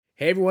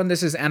Hey everyone,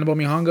 this is Annabelle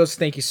Mihongos.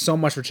 Thank you so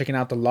much for checking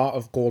out the Law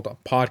of Gold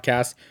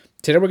podcast.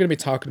 Today we're going to be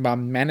talking about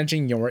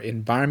managing your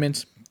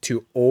environment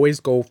to always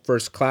go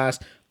first class.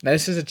 Now,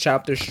 this is a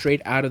chapter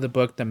straight out of the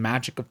book, The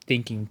Magic of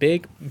Thinking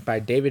Big by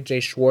David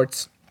J.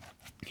 Schwartz.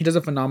 He does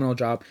a phenomenal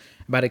job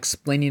about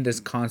explaining this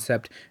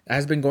concept that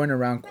has been going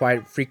around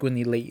quite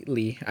frequently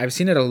lately. I've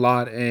seen it a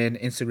lot in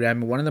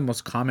Instagram. One of the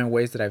most common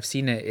ways that I've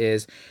seen it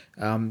is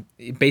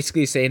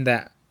basically saying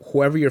that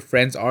whoever your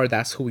friends are,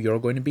 that's who you're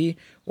going to be,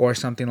 or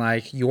something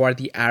like you are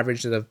the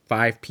average of the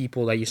 5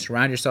 people that you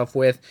surround yourself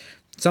with,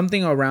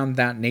 something around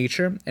that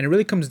nature. And it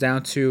really comes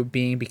down to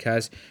being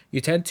because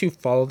you tend to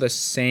follow the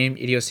same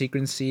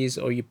idiosyncrasies,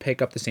 or you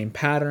pick up the same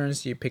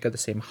patterns, you pick up the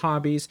same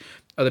hobbies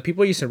of the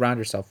people you surround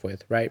yourself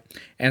with, right?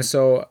 And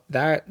so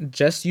that,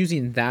 just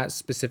using that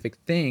specific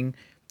thing,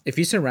 if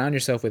you surround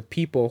yourself with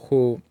people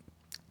who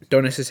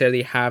don't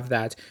necessarily have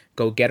that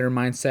go-getter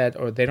mindset,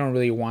 or they don't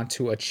really want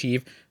to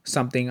achieve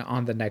something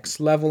on the next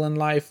level in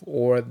life,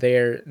 or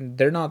they're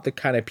not the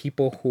kind of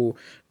people who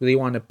really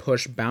want to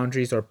push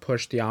boundaries or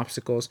push the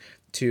obstacles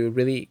to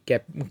really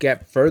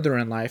get further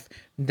in life,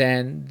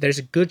 then there's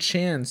a good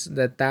chance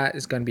that that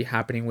is going to be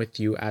happening with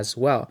you as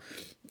well.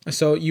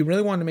 So you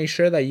really want to make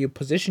sure that you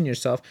position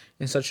yourself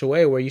in such a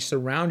way where you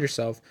surround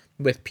yourself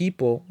with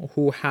people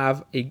who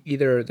have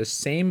either the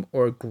same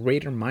or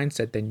greater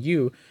mindset than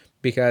you,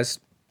 because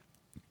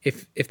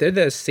if they're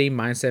the same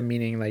mindset,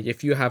 meaning like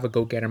if you have a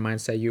go-getter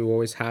mindset, you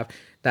always have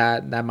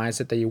that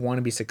mindset that you want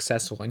to be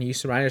successful, and you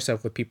surround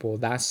yourself with people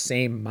with that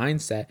same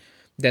mindset,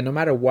 then no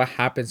matter what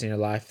happens in your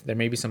life, there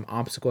may be some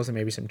obstacles and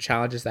maybe some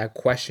challenges that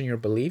question your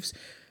beliefs.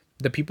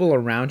 The people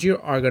around you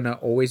are going to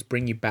always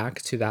bring you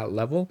back to that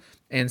level,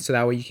 and so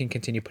that way you can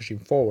continue pushing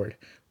forward.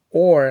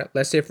 Or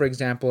let's say, for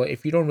example,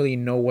 if you don't really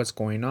know what's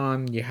going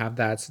on, you have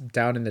that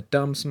down in the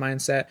dumps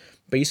mindset,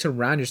 but you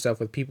surround yourself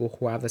with people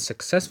who have the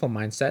successful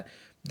mindset,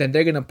 then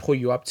they're going to pull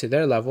you up to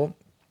their level,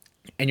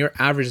 and your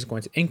average is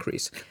going to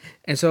increase.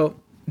 And so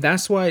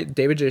that's why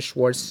David J.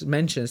 Schwartz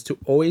mentions to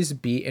always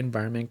be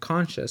environment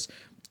conscious.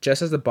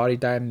 Just as the body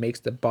diet makes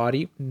the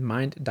body,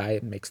 mind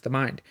diet makes the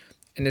mind.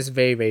 And it's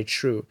very, very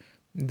true.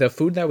 The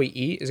food that we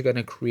eat is going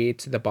to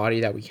create the body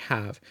that we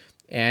have.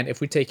 And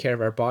if we take care of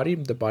our body,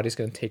 the body's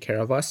going to take care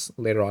of us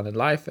later on in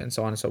life, and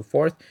so on and so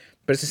forth.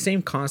 But it's the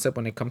same concept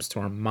when it comes to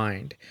our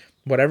mind.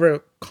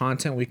 Whatever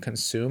content we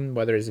consume,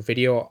 whether it's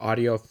video,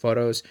 audio,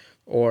 photos,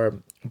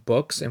 or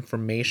books,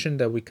 information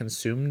that we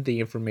consume, the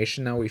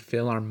information that we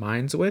fill our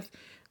minds with,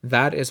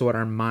 that is what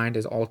our mind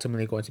is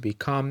ultimately going to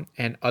become,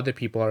 and other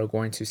people are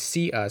going to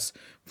see us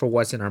for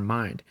what's in our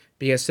mind.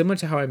 Because similar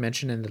to how I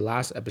mentioned in the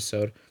last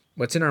episode,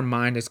 what's in our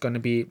mind is going to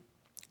be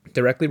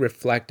directly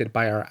reflected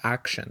by our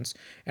actions,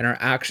 and our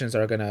actions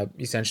are going to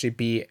essentially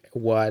be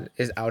what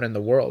is out in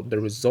the world,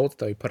 the results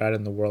that we put out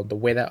in the world, the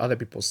way that other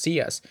people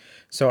see us.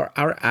 So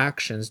our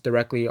actions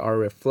directly are a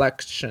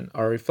reflection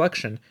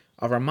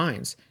of our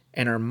minds,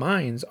 and our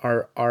minds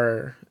are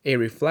a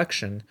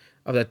reflection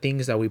of the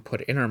things that we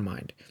put in our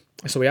mind.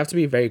 So we have to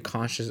be very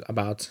conscious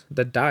about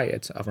the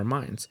diet of our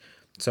minds.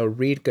 So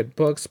read good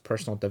books,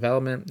 personal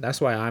development.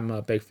 That's why I'm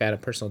a big fan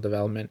of personal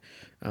development.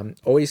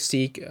 Always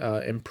seek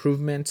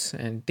improvements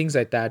and things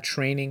like that.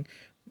 Training,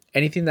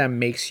 anything that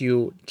makes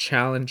you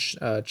challenge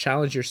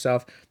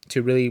yourself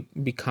to really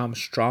become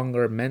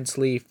stronger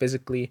mentally,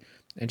 physically,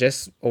 and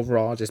just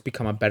overall just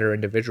become a better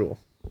individual.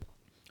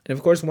 And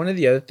of course, one of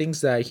the other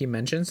things that he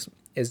mentions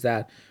is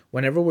that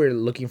whenever we're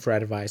looking for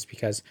advice,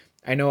 because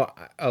I know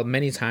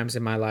many times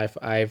in my life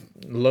I've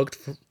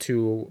looked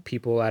to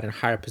people at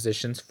higher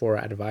positions for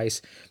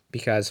advice,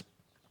 because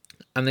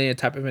I'm the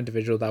type of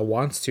individual that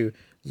wants to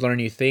learn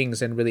new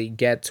things and really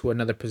get to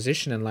another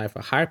position in life,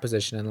 a higher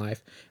position in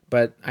life.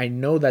 But I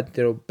know that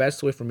the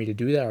best way for me to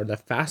do that, or the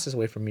fastest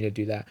way for me to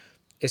do that,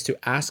 is to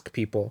ask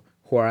people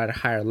who are at a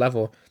higher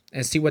level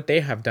and see what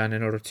they have done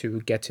in order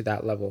to get to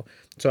that level.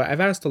 So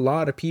I've asked a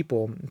lot of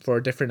people for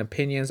different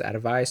opinions,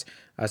 advice,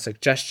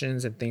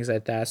 suggestions, and things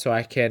like that, so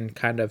I can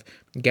kind of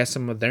get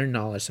some of their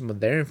knowledge, some of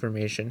their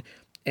information.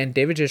 And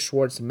David J.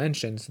 Schwartz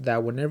mentions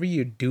that whenever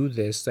you do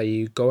this, that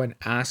you go and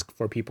ask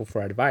for people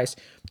for advice,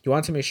 you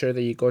want to make sure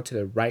that you go to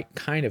the right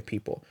kind of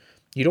people.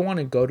 You don't want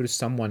to go to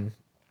someone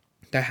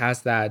that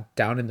has that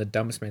down in the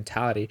dumps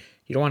mentality.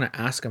 You don't want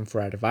to ask them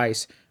for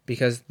advice,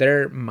 because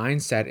their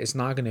mindset is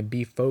not going to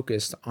be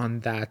focused on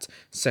that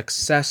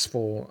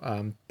successful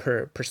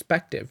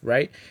perspective,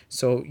 right?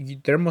 So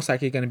they're most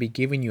likely going to be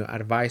giving you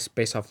advice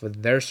based off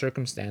of their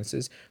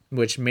circumstances,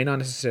 which may not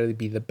necessarily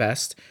be the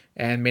best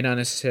and may not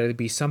necessarily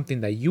be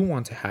something that you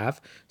want to have.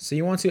 So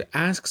you want to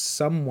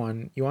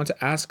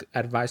ask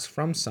advice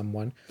from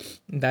someone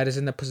that is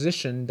in the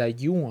position that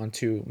you want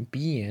to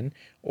be in,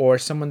 or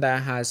someone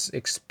that has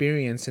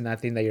experience in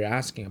that thing that you're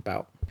asking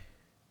about.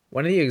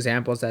 One of the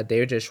examples that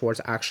David J.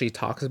 Schwartz actually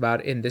talks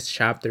about in this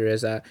chapter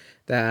is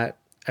that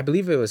I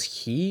believe it was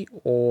he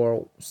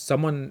or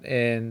someone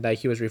that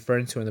he was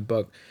referring to in the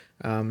book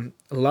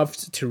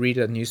loved to read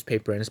a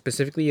newspaper, and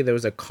specifically there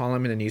was a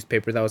column in the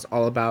newspaper that was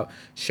all about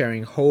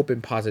sharing hope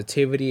and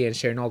positivity and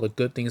sharing all the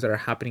good things that are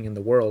happening in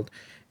the world.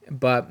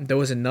 But there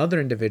was another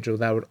individual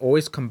that would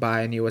always come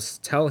by and he would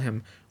tell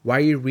him, "Why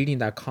are you reading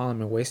that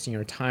column and wasting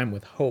your time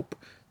with hope?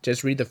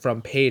 Just read the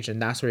front page,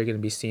 and that's where you're going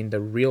to be seeing the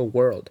real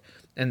world."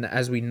 And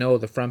as we know,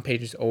 the front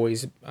page is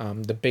always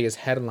the biggest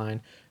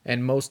headline,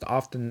 and more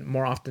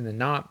often than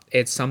not,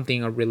 it's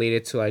something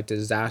related to like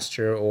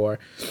disaster or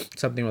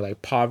something with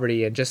like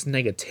poverty and just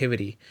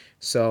negativity.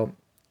 So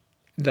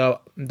the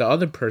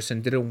other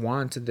person didn't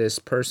want this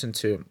person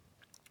to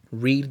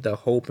read the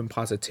hope and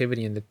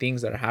positivity and the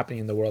things that are happening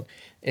in the world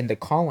in the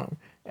column,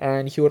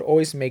 and he would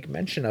always make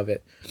mention of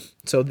it.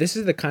 So this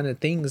is the kind of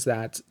things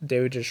that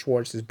David J.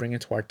 Schwartz is bringing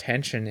to our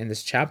attention in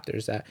this chapter,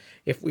 is that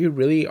if we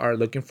really are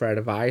looking for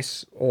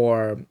advice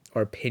or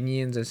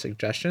opinions and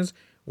suggestions,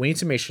 we need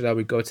to make sure that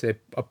we go to the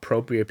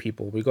appropriate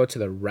people, we go to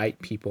the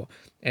right people,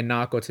 and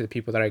not go to the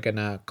people that are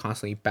gonna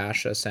constantly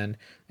bash us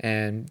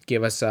and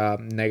give us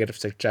negative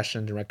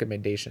suggestions and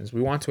recommendations.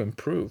 We want to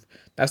improve.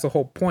 That's the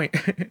whole point.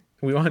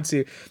 We want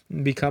to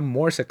become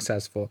more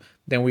successful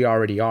than we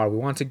already are. We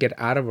want to get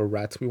out of a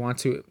rut. We want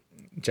to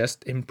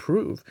just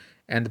improve.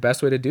 And the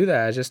best way to do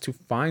that is just to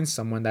find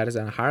someone that is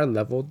at a higher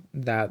level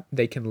that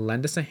they can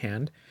lend us a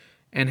hand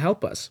and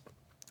help us.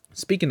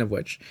 Speaking of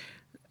which,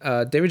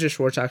 David J.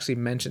 Schwartz actually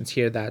mentions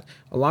here that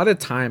a lot of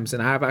times,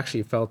 and I've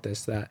actually felt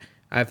this, that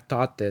I've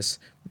thought this,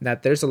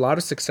 that there's a lot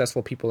of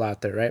successful people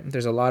out there, right?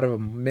 There's a lot of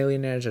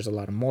millionaires, there's a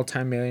lot of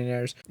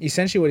multimillionaires.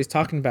 Essentially, what he's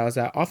talking about is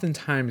that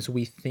oftentimes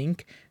we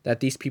think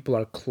that these people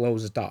are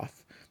closed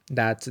off,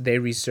 that they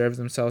reserve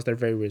themselves, they're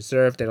very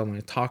reserved, they don't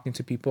like talking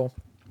to people.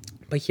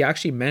 But he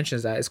actually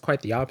mentions that it's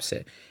quite the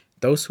opposite.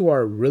 Those who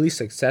are really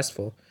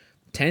successful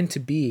tend to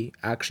be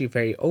actually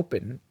very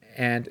open,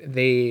 and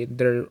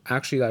they're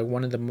actually like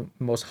one of the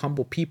most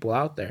humble people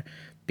out there,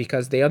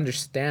 because they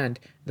understand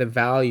the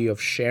value of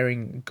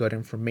sharing good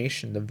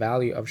information, the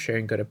value of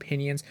sharing good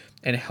opinions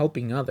and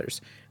helping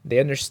others. They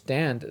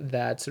understand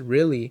that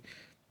really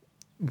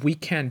we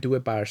can't do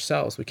it by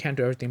ourselves. We can't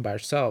do everything by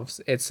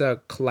ourselves. It's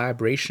a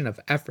collaboration of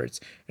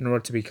efforts in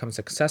order to become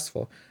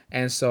successful.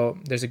 And so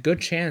there's a good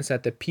chance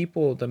that the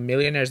people, the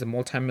millionaires, the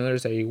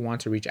multimillionaires that you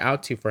want to reach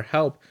out to for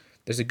help,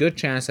 there's a good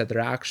chance that they're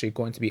actually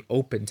going to be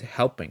open to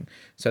helping.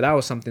 So that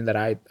was something that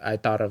I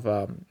thought of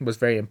was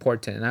very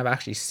important, and I've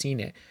actually seen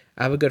it.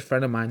 I have a good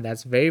friend of mine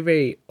that's very,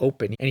 very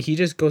open, and he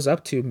just goes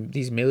up to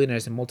these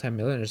millionaires and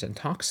multimillionaires and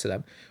talks to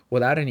them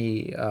without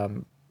any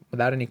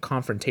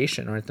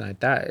confrontation or anything like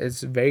that.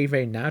 It's very,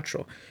 very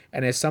natural,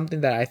 and it's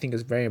something that I think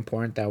is very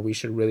important that we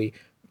should really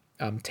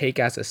take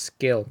as a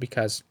skill,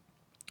 because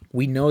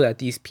we know that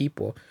these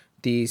people,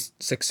 these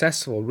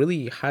successful,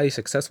 really highly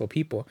successful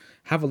people,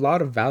 have a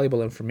lot of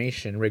valuable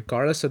information,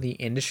 regardless of the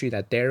industry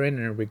that they're in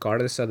and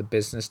regardless of the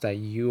business that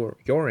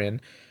you're in.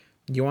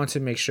 You want to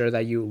make sure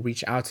that you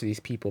reach out to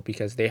these people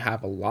because they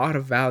have a lot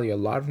of value, a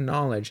lot of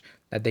knowledge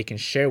that they can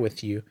share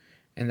with you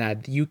and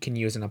that you can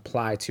use and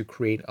apply to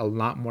create a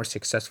lot more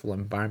successful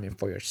environment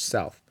for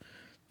yourself.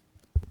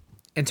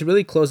 And to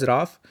really close it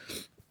off,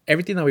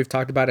 everything that we've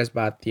talked about is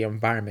about the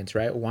environment,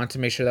 right? We want to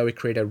make sure that we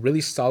create a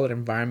really solid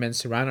environment,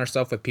 surround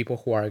ourselves with people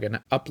who are going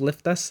to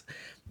uplift us.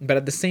 But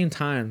at the same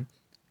time,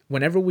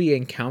 whenever we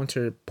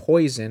encounter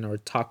poison or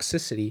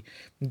toxicity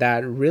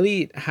that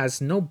really has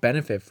no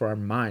benefit for our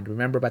mind,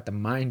 remember about the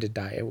mind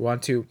diet. We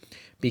want to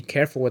be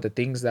careful with the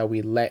things that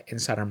we let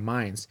inside our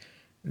minds.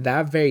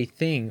 That very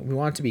thing, we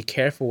want to be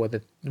careful with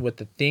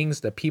the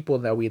things, the people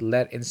that we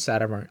let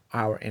inside of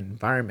our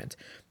environment.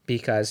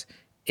 Because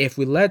if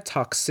we let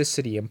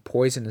toxicity and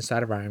poison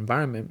inside of our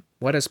environment,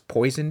 what does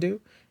poison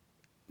do?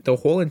 The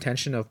whole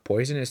intention of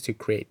poison is to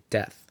create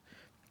death.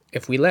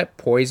 If we let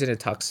poison and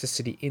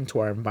toxicity into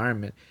our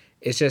environment,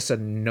 it's just a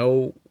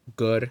no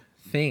good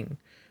thing.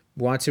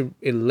 We want to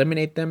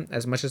eliminate them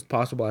as much as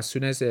possible. As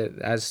soon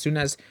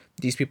as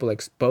these people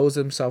expose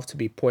themselves to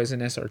be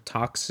poisonous or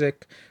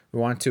toxic, we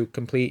want to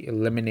completely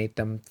eliminate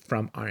them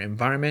from our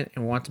environment,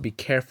 and we want to be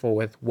careful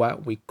with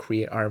what we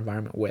create our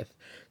environment with.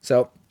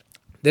 So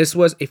this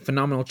was a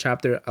phenomenal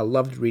chapter. I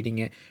loved reading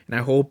it, and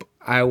I hope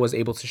I was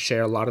able to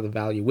share a lot of the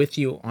value with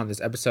you on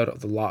this episode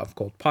of the Law of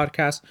Gold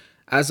podcast.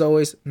 As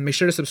always, make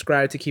sure to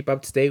subscribe to keep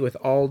up to date with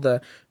all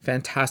the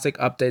fantastic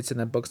updates and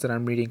the books that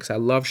I'm reading, because I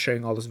love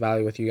sharing all this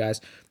value with you guys.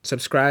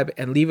 Subscribe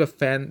and leave a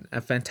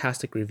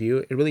fantastic review.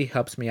 It really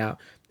helps me out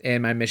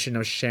in my mission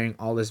of sharing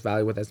all this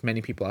value with as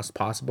many people as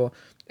possible.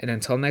 And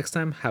until next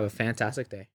time, have a fantastic day.